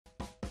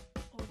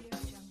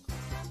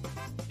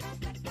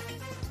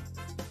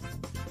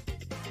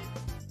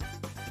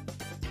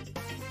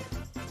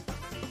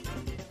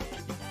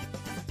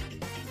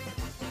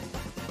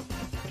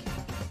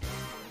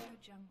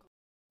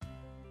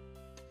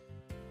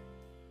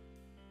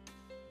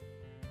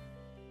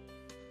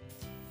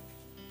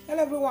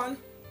Hello everyone,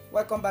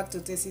 welcome back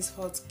to Tasty's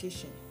Hot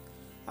Kitchen.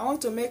 I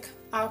want to make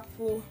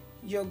apple,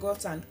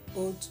 yogurt and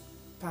oat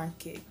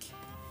pancake.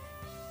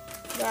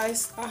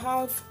 Guys, I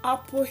have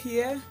apple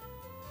here,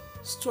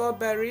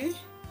 strawberry.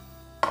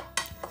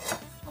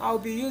 I'll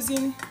be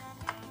using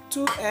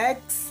 2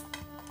 eggs,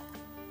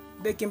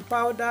 baking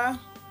powder,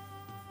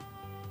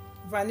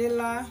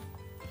 vanilla.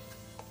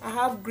 I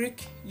have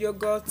Greek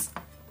yogurt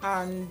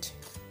and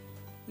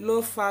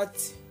low-fat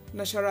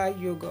natural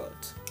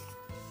yogurt.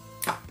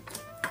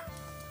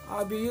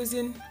 I'll be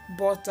using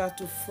butter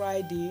to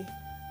fry the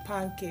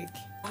pancake.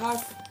 I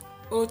have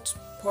oat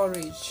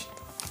porridge.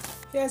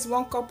 Here's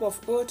 1 cup of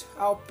oat.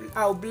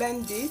 I'll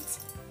blend it.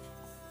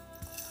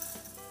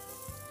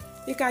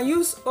 You can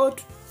use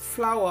oat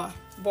flour,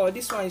 but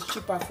this one is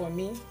cheaper for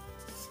me.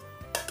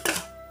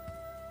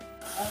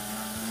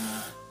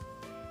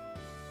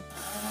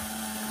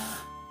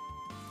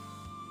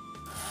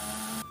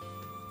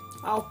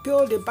 I'll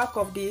peel the back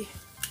of the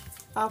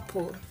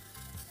apple.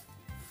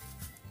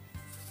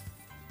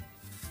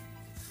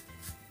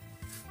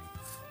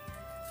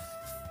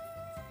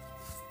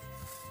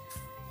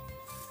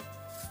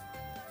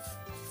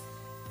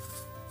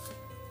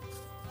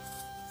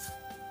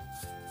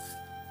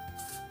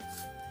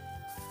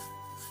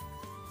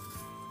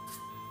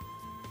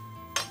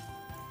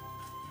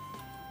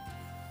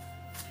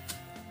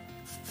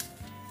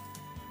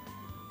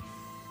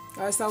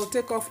 As I'll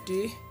take off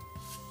the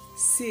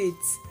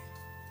seeds.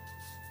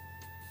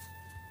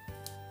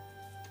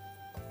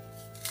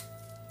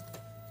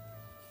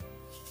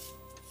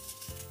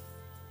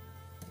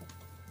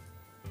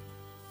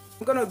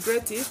 I'm gonna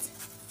grate it.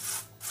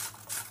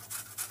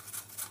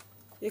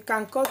 You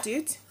can cut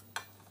it.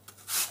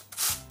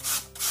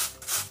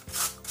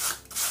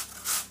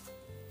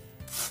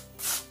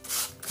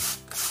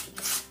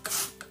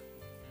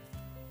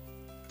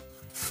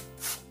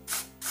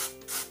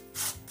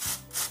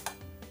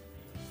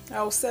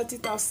 I'll set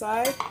it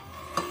aside.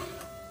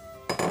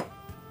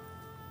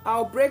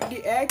 I'll break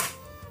the egg.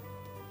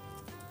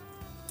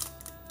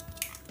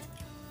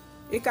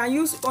 You can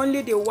use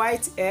only the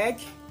white egg.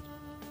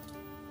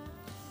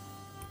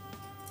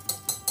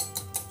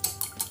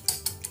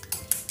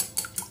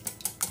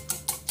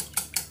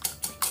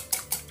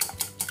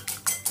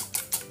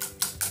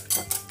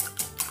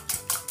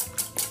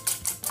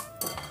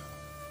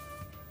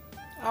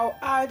 I'll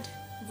add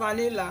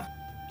vanilla.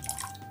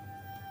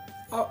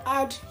 I'll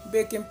add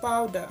baking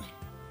powder.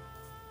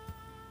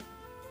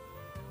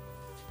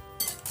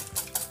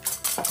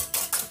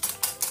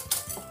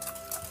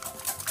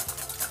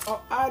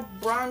 I'll add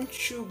brown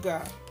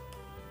sugar.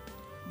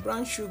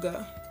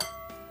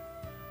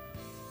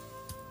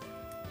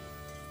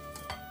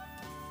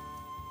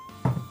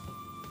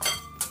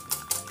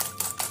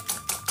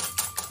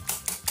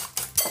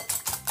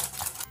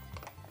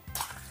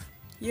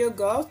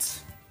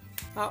 Yogurt.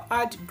 I'll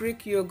add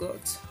Greek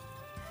yogurt.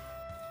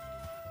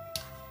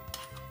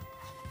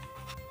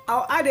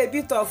 I'll add a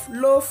bit of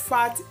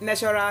low-fat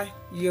natural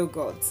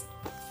yogurt.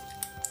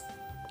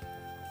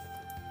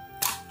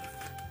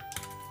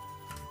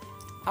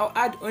 I'll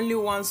add only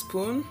 1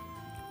 spoon,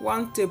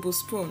 1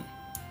 tablespoon.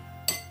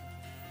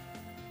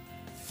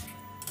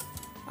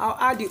 I'll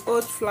add the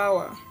oat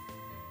flour.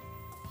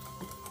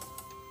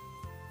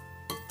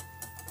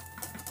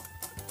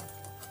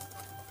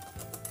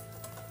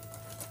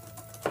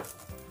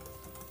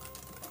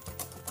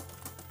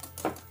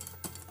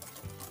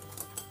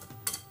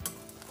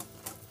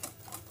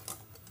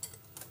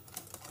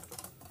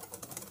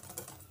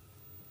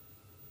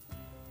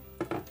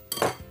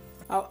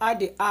 I'll add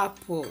the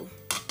apple,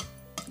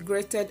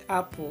 grated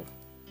apple.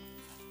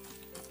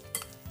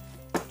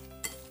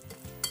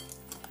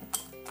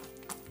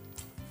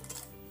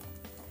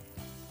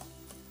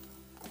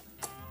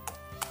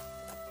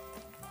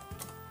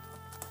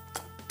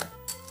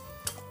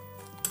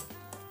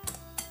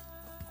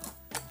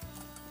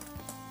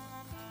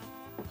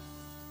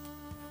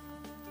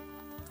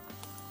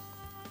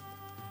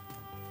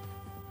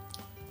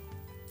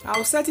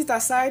 I'll set it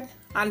aside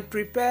and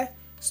prepare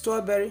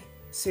strawberry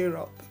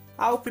syrup.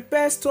 I'll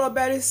prepare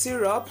strawberry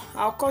syrup.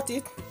 I'll cut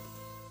it,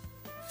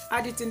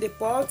 add it in the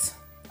pot.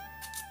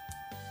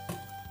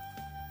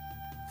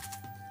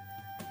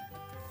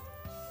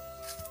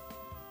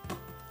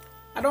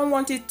 I don't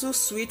want it too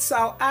sweet, so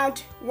I'll add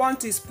 1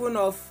 teaspoon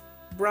of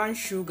brown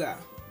sugar.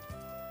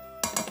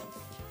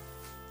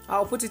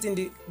 I'll put it in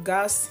the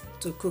gas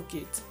to cook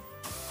it.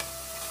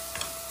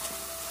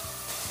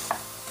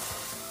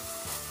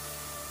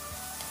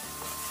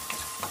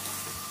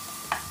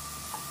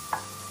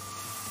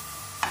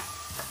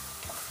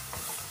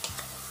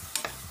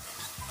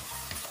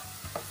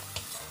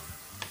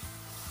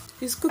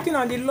 It's cooking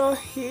on the low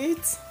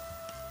heat.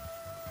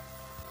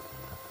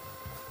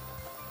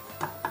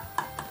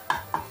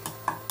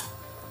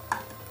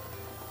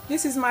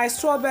 This is my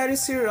strawberry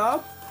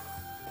syrup.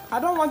 I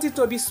don't want it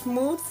to be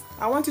smooth.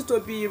 I want it to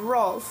be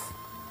rough.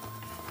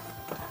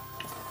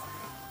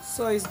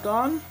 So it's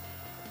done.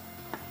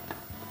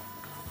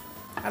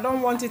 I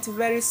don't want it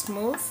very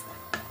smooth.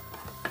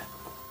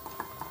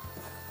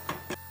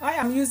 I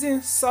am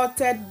using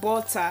salted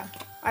butter.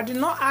 I did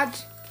not add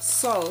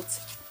salt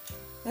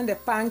in the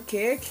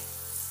pancake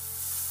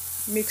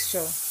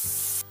mixture.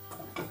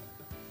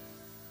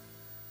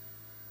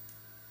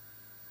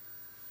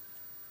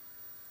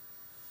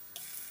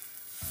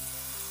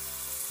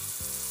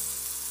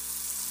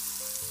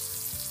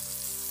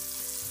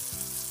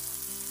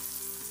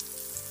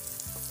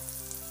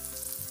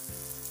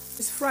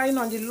 It's frying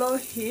on the low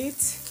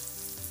heat.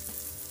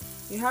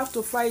 You have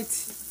to fry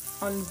it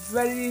on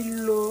very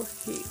low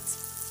heat.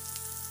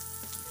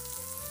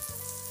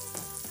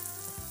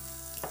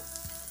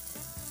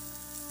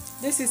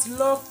 This is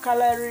low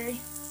calorie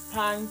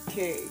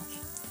pancake,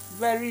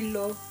 very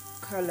low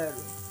calorie.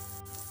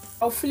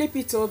 I'll flip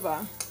it over.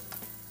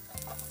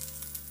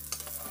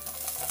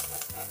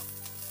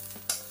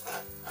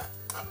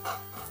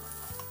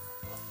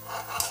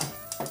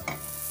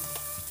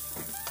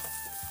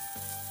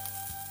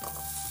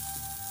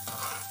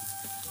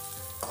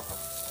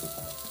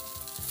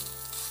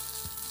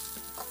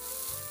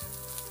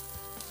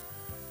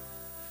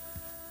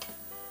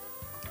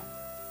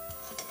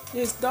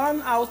 It's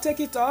done. I'll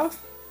take it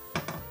off.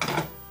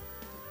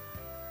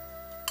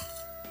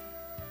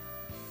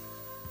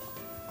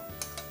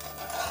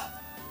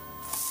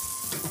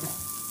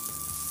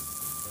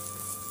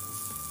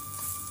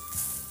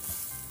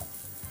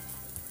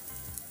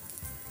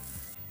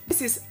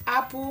 This is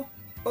apple,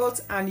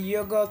 oat and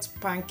yogurt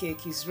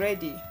pancake is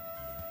ready.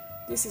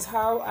 This is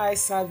how I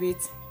serve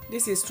it.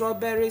 This is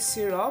strawberry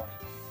syrup.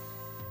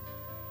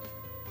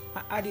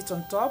 I add it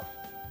on top.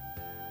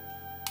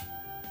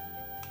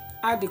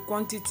 Add the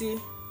quantity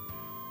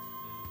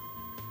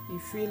you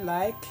feel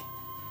like.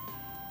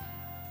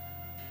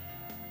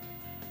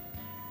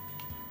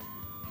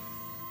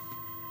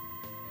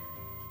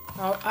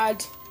 I'll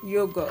add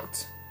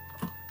yogurt.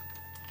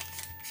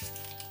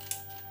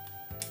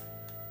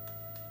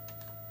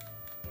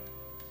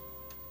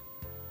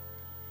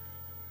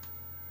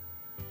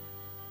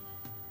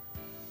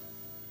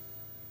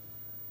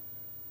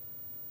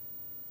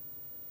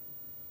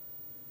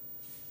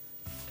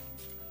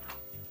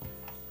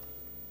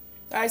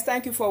 Guys,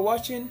 thank you for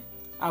watching.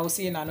 I will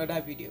see you in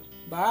another video.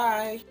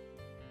 Bye.